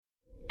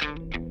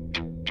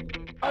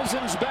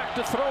Cousins back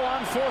to throw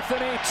on 4th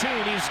and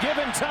 18. He's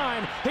given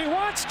time. He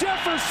wants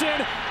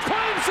Jefferson.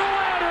 Climbs the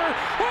ladder.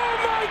 Oh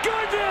my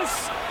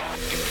goodness!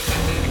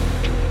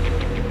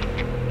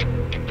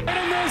 And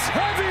in this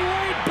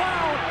heavyweight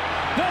bout,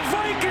 the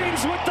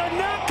Vikings with the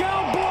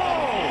knockout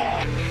blow.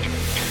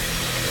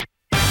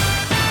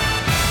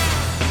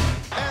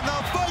 And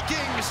the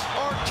Vikings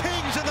are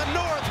kings in the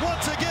North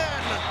once again.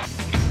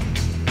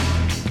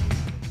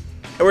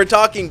 And we're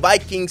talking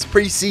Vikings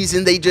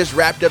preseason. They just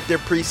wrapped up their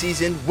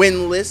preseason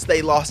winless.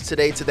 They lost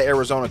today to the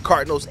Arizona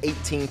Cardinals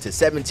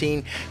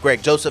 18-17.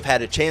 Greg Joseph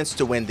had a chance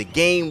to win the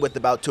game with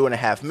about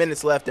 2.5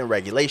 minutes left in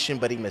regulation,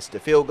 but he missed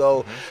a field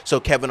goal. So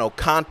Kevin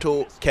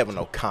O'Connell,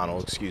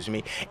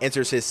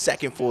 enters his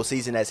second full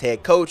season as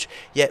head coach,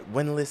 yet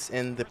winless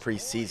in the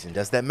preseason.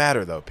 Does that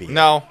matter, though, Pete?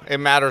 No, it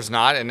matters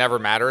not. It never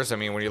matters. I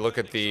mean, when you look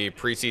at the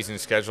preseason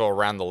schedule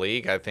around the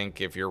league, I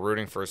think if you're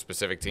rooting for a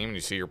specific team and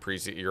you see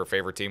your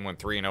favorite team win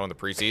 3-0 in the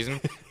preseason,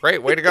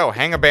 great, way to go.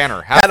 Hang a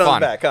banner. Have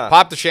fun. Back, huh?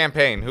 Pop the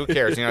champagne. Who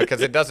cares?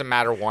 Because it doesn't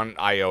matter one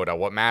iota.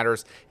 What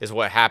matters is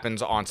what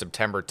happens on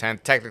September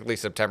 10th, technically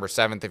September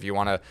 7th if you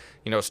want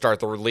to, start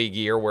the league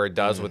year where it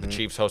does with the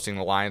Chiefs hosting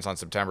the Lions on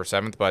September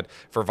 7th. But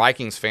for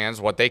Vikings fans,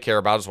 what they care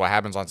about is what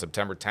happens on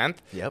September 10th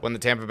when the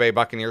Tampa Bay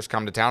Buccaneers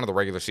come to town and the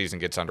regular season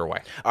gets underway.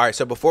 All right,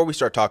 so before we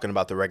start talking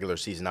about the regular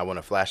season, I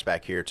want to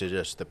flashback here to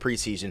just the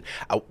preseason.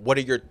 What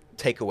are your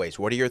takeaways?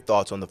 What are your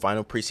thoughts on the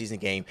final preseason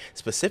game,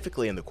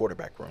 specifically in the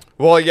quarterback room?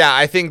 Well, yeah,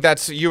 I think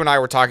that's – you and I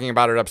were talking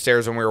about it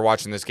upstairs when we were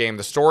watching this game.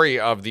 The story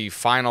of the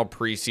final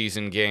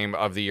preseason game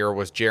of the year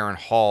was Jaren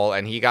Hall,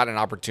 and he got an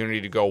opportunity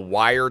to go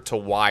wire to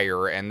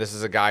wire, and this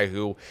is a guy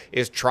who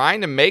is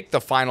trying to make the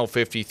final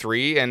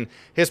 53, and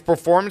his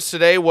performance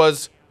today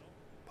was,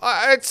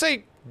 I'd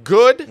say,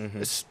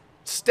 good,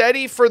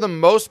 steady for the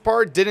most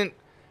part, didn't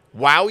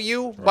wow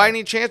you by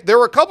any chance. There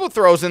were a couple of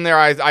throws in there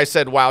I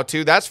said wow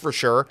to, that's for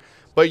sure.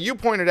 But you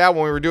pointed out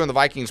when we were doing the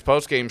Vikings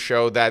postgame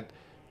show that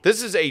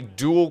this is a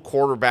dual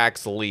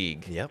quarterbacks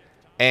league. Yep.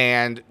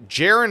 And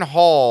Jaren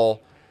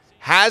Hall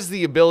has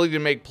the ability to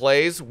make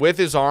plays with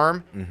his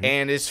arm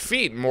and his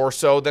feet more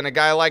so than a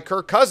guy like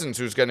Kirk Cousins,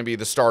 who's going to be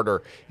the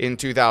starter in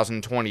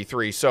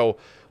 2023. So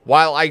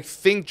while I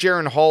think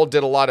Jaren Hall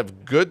did a lot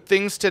of good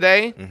things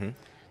today,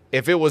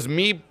 if it was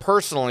me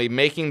personally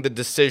making the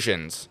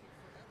decisions,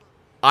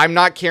 I'm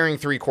not carrying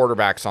 3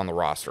 quarterbacks on the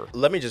roster.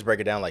 Let me just break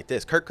it down like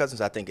this. Kirk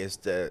Cousins, I think, is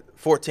the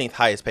 14th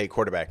highest paid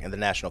quarterback in the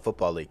National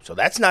Football League. So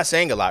that's not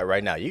saying a lot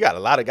right now. You got a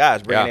lot of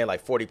guys bringing in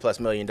like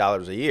 $40+ million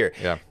a year.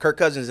 Yeah. Kirk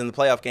Cousins in the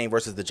playoff game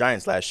versus the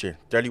Giants last year,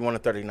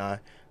 31-39,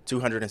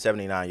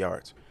 279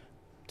 yards,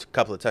 a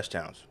couple of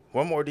touchdowns.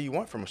 What more do you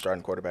want from a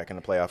starting quarterback in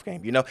a playoff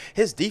game?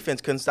 His defense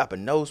couldn't stop a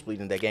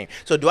nosebleed in that game.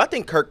 So do I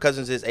think Kirk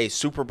Cousins is a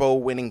Super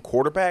Bowl winning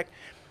quarterback?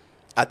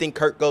 I think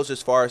Kirk goes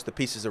as far as the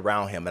pieces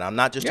around him. And I'm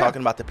not just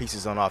talking about the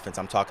pieces on offense.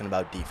 I'm talking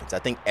about defense. I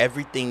think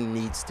everything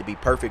needs to be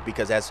perfect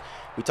because, as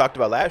we talked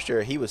about last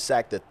year, he was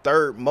sacked the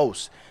third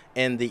most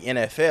in the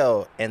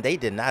NFL, and they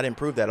did not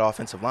improve that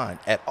offensive line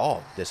at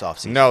all this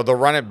offseason. No, the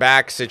run it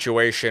back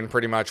situation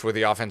pretty much with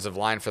the offensive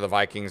line for the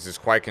Vikings is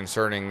quite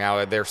concerning.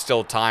 Now, there's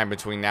still time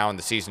between now and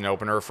the season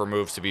opener for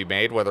moves to be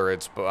made, whether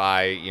it's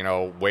by,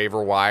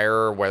 waiver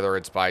wire, whether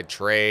it's by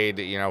trade,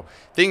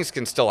 things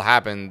can still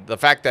happen. The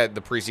fact that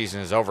the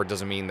preseason is over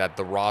doesn't mean that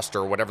the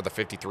roster, whatever the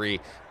 53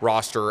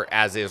 roster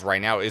as is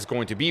right now, is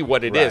going to be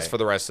what it is for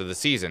the rest of the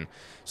season.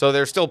 So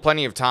there's still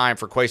plenty of time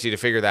for Kwesi to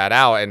figure that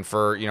out and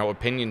for,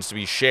 opinions to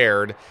be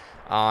shared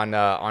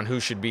on who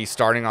should be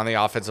starting on the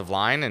offensive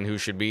line and who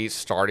should be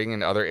starting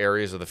in other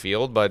areas of the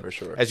field. But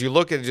as you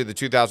look into the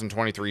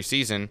 2023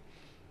 season,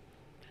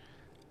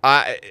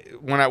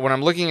 when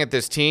I'm looking at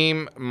this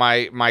team,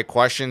 my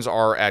questions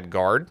are at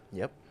guard.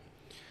 Yep.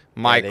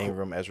 Mike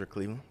Ingram, Ezra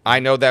Cleveland. I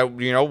know that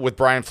with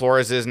Brian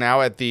Flores is now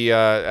at the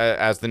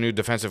as the new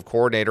defensive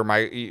coordinator.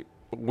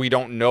 We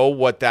don't know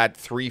what that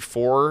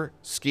 3-4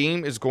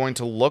 scheme is going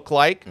to look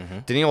like.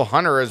 Danielle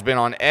Hunter has been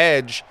on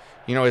edge,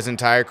 his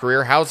entire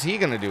career. How's he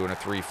going to do in a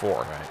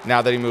 3-4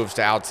 now that he moves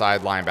to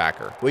outside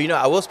linebacker? Well,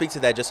 I will speak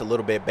to that just a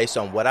little bit based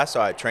on what I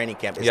saw at training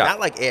camp. It's not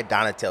like Ed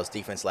Donatell's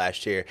defense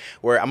last year,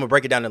 where I'm going to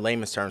break it down in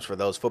layman's terms for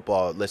those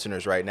football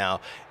listeners right now.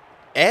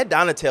 Ed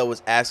Donatell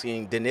was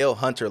asking Danielle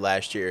Hunter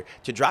last year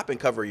to drop and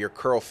cover your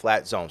curl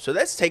flat zone. So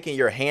that's taking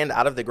your hand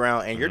out of the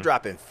ground and you're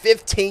dropping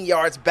 15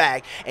 yards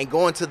back and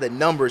going to the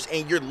numbers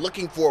and you're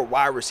looking for a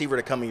wide receiver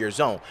to come in your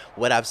zone.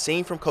 What I've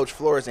seen from Coach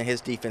Flores and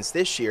his defense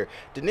this year,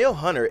 Danielle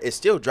Hunter is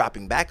still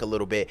dropping back a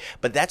little bit,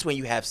 but that's when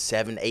you have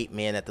 7-8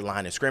 men at the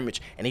line of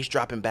scrimmage and he's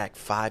dropping back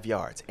 5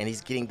 yards and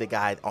he's getting the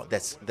guy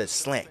that's the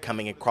slant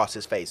coming across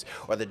his face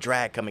or the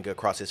drag coming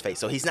across his face.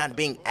 So he's not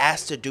being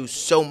asked to do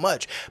so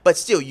much, but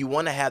still you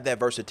want to have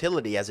that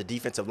versatility as a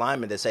defensive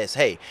lineman that says,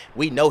 hey,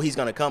 we know he's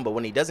going to come, but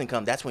when he doesn't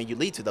come, that's when you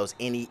lead to those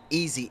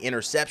easy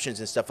interceptions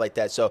and stuff like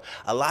that. So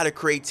a lot of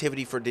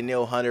creativity for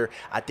Danielle Hunter.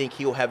 I think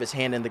he'll have his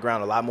hand in the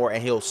ground a lot more,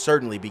 and he'll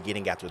certainly be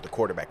getting after the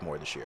quarterback more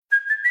this year.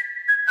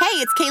 Hey,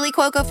 it's Kaylee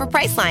Cuoco for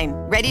Priceline.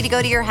 Ready to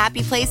go to your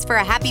happy place for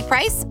a happy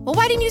price? Well,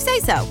 why didn't you say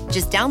so?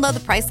 Just download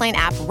the Priceline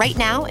app right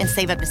now and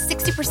save up to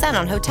 60%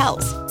 on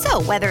hotels.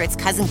 So whether it's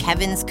Cousin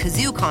Kevin's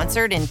Kazoo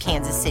Concert in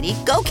Kansas City,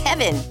 go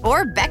Kevin,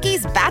 or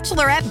Becky's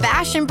Bachelorette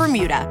Bash in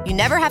Bermuda, you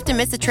never have to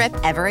miss a trip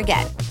ever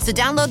again. So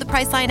download the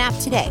Priceline app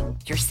today.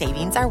 Your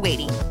savings are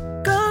waiting.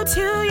 Go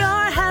to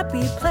your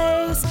happy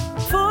place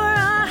for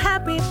a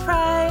happy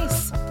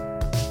price.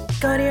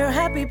 Go to your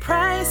happy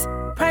price,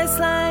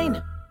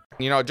 Priceline.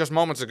 Just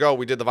moments ago,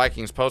 we did the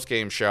Vikings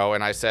postgame show,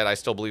 and I said I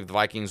still believe the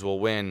Vikings will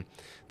win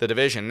the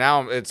division.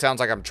 Now it sounds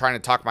like I'm trying to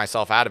talk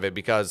myself out of it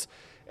because,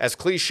 as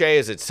cliche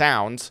as it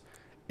sounds,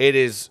 it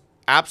is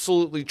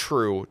absolutely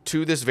true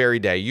to this very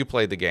day. You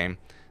played the game.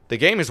 The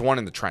game is won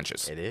in the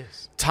trenches. It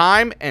is.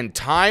 Time and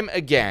time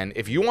again,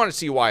 if you want to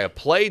see why a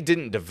play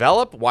didn't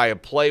develop, why a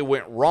play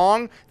went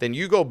wrong, then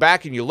you go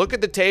back and you look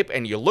at the tape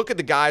and you look at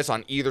the guys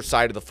on either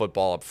side of the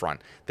football up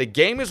front. The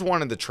game is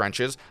won in the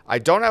trenches. I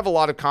don't have a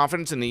lot of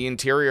confidence in the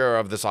interior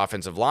of this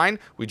offensive line.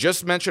 We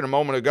just mentioned a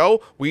moment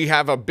ago, we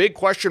have a big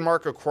question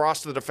mark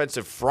across the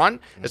defensive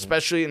front,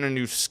 especially in a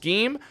new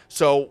scheme.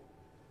 So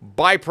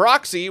by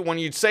proxy, when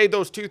you say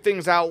those two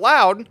things out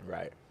loud,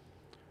 right.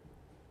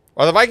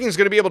 Are the Vikings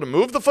going to be able to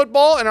move the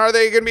football, and are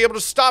they going to be able to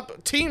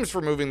stop teams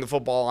from moving the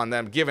football on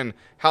them, given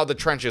how the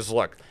trenches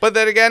look? But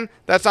then again,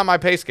 that's not my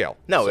pay scale.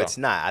 No, it's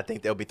not. I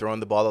think they'll be throwing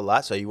the ball a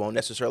lot, so you won't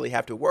necessarily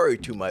have to worry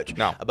too much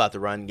about the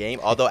run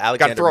game. Although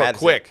Alexander throw Madison, it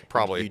quick,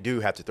 probably. You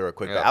do have to throw it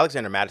quick. Yep. But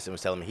Alexander Madison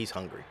was telling me he's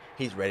hungry.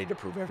 He's ready to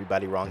prove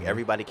everybody wrong.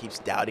 Everybody keeps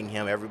doubting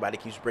him. Everybody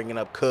keeps bringing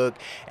up Cook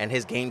and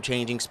his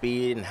game-changing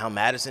speed and how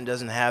Madison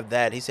doesn't have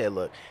that. He said,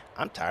 look,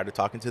 I'm tired of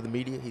talking to the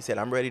media. He said,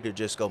 I'm ready to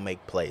just go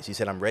make plays. He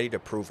said, I'm ready to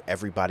prove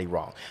everybody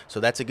wrong. So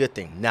that's a good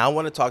thing. Now I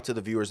want to talk to the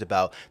viewers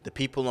about the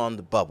people on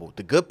the bubble,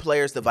 the good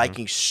players the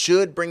Vikings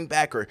should bring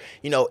back, or,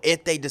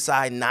 if they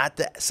decide not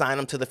to sign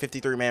them to the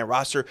 53-man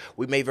roster,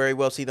 we may very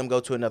well see them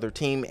go to another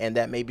team, and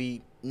that may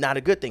be not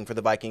a good thing for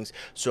the Vikings.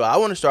 So I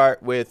want to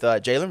start with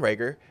Jalen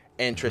Reagor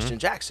and Tristan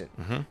Jackson.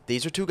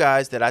 These are two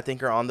guys that I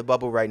think are on the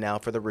bubble right now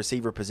for the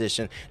receiver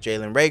position.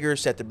 Jalen Reagor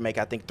set to make,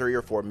 I think, $3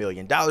 or $4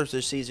 million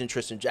this season.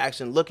 Tristan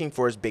Jackson looking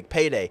for his big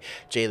payday.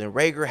 Jalen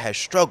Reagor has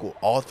struggled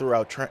all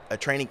throughout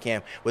training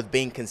camp with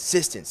being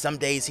consistent. Some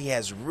days he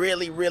has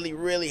really, really,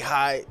 really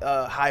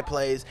high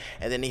plays,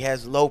 and then he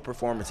has low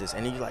performances.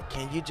 And you're like,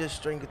 can you just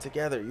string it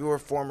together? You're a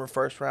former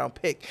first-round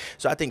pick.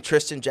 So I think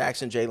Tristan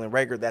Jackson, Jalen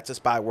Reagor, that's a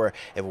spot where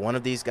if one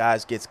of these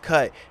guys gets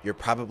cut, you're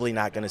probably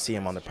not going to see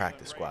him on the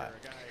practice squad.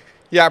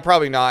 Yeah,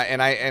 probably not.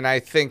 And I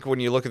think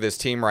when you look at this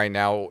team right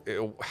now,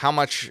 how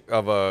much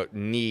of a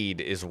need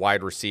is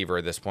wide receiver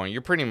at this point?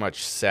 You're pretty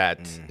much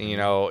set, in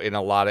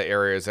a lot of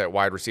areas at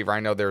wide receiver. I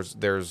know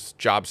there's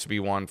jobs to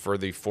be won for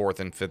the 4th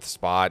and 5th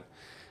spot.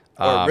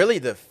 Or really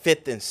the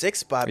 5th and 6th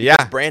spot,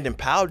 because Brandon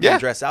Powell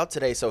didn't dress out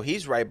today, so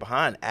he's right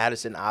behind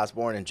Addison,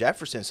 Osborne, and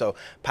Jefferson. So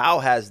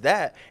Powell has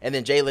that. And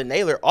then Jalen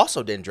Naylor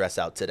also didn't dress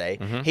out today.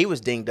 He was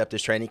dinged up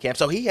this training camp,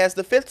 so he has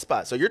the 5th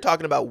spot. So you're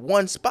talking about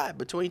one spot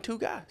between two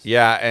guys.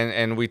 Yeah,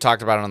 and we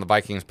talked about it on the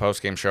Vikings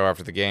postgame show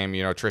after the game.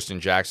 Tristan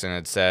Jackson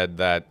had said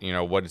that,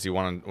 what does he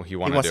want to do? He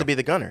wants to be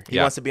the gunner. He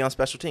wants to be on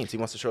special teams. He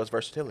wants to show his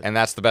versatility. And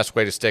that's the best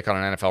way to stick on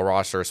an NFL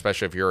roster,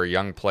 especially if you're a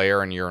young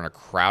player and you're in a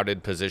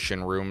crowded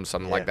position room,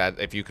 something like that.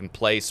 If you can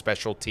play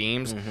special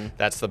teams,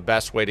 that's the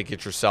best way to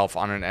get yourself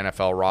on an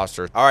NFL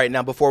roster. All right,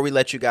 now before we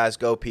let you guys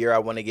go, Pierre, I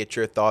want to get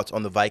your thoughts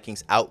on the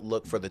Vikings'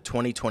 outlook for the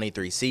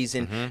 2023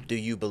 season. Do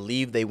you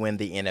believe they win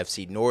the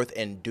NFC North,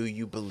 and do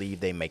you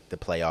believe they make the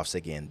playoffs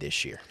again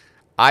this year?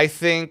 I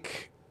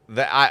think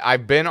that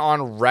I've been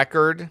on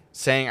record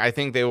saying I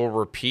think they will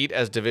repeat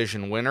as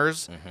division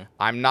winners.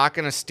 I'm not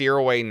going to steer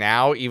away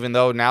now, even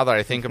though now that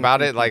I think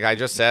about it, like I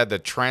just said, the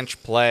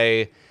trench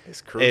play, it's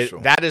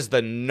crucial. That is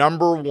the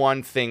number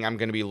one thing I'm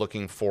going to be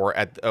looking for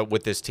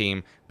with this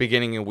team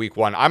beginning in week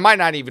 1. I might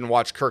not even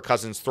watch Kirk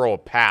Cousins throw a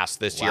pass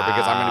this year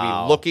because I'm going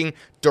to be looking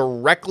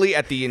directly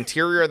at the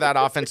interior of that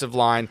offensive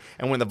line.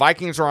 And when the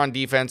Vikings are on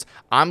defense,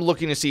 I'm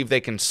looking to see if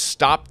they can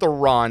stop the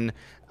run.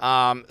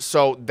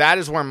 So that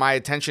is where my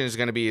attention is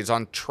going to be, is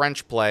on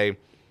trench play.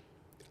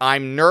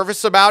 I'm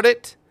nervous about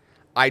it.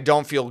 I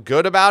don't feel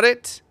good about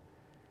it.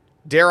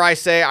 Dare I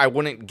say I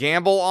wouldn't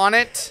gamble on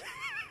it.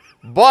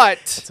 But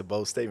that's a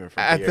bold statement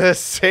from Pierre. At the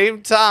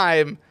same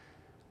time,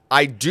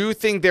 I do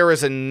think there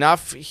is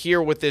enough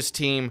here with this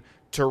team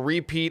to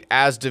repeat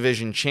as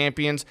division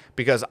champions,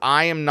 because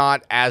I am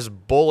not as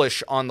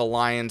bullish on the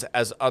Lions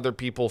as other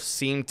people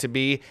seem to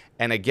be.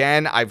 And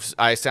again,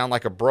 I sound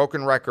like a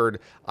broken record.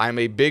 I'm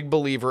a big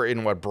believer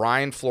in what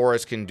Brian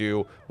Flores can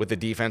do with the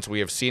defense. We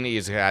have seen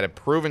he's had a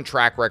proven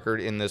track record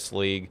in this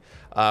league.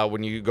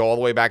 When you go all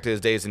the way back to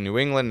his days in New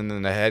England and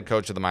then the head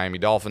coach of the Miami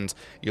Dolphins,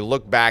 you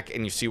look back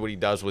and you see what he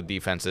does with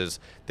defenses.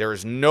 There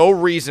is no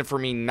reason for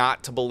me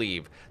not to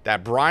believe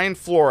that Brian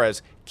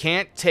Flores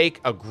can't take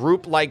a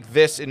group like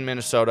this in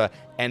Minnesota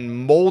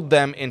and mold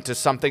them into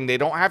something. They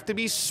don't have to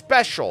be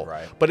special,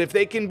 but if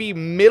they can be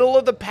middle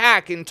of the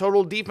pack in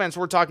total defense,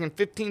 we're talking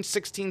 15,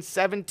 16,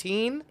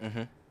 17,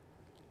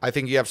 I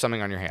think you have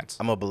something on your hands.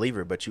 I'm a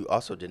believer, but you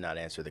also did not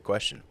answer the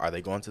question. Are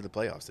they going to the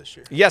playoffs this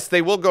year? Yes,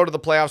 they will go to the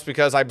playoffs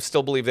because I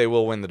still believe they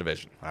will win the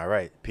division. All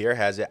right. Pierre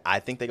has it. I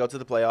think they go to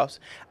the playoffs.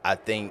 I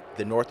think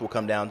the North will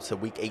come down to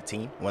week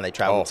 18 when they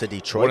travel to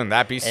Detroit. Wouldn't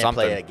that be and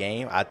something? Play a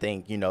game. I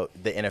think, the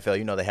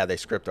NFL, they have their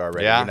script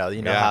already. Yeah.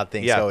 You know how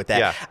things go with that.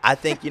 Yeah. I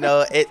think,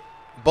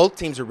 both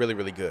teams are really,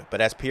 really good. But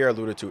as Pierre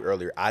alluded to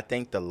earlier, I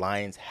think the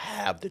Lions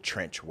have the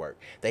trench work.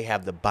 They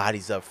have the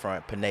bodies up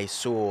front. Penei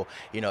Sewell,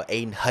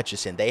 Aiden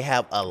Hutchinson. They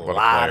have a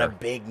lot of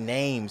big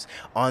names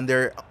on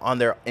their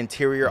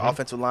interior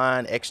offensive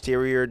line,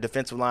 exterior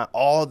defensive line,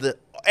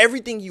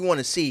 everything you want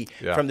to see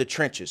from the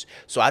trenches.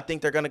 So I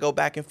think they're going to go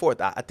back and forth.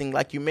 I think,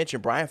 like you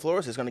mentioned, Brian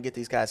Flores is going to get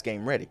these guys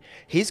game ready.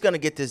 He's going to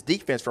get this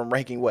defense from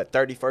ranking,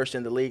 31st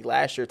in the league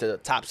last year to the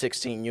top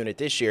 16 unit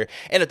this year.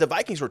 And if the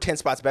Vikings were 10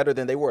 spots better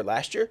than they were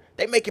last year,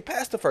 they make it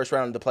past the first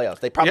round of the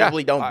playoffs. They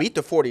probably don't beat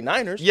the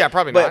 49ers. Yeah,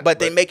 probably not. But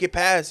they make it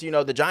past,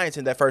 the Giants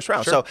in that first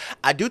round. Sure. So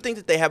I do think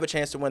that they have a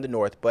chance to win the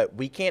North, but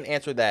we can't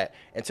answer that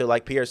until,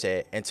 like Pierre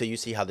said, until you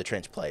see how the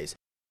trench plays.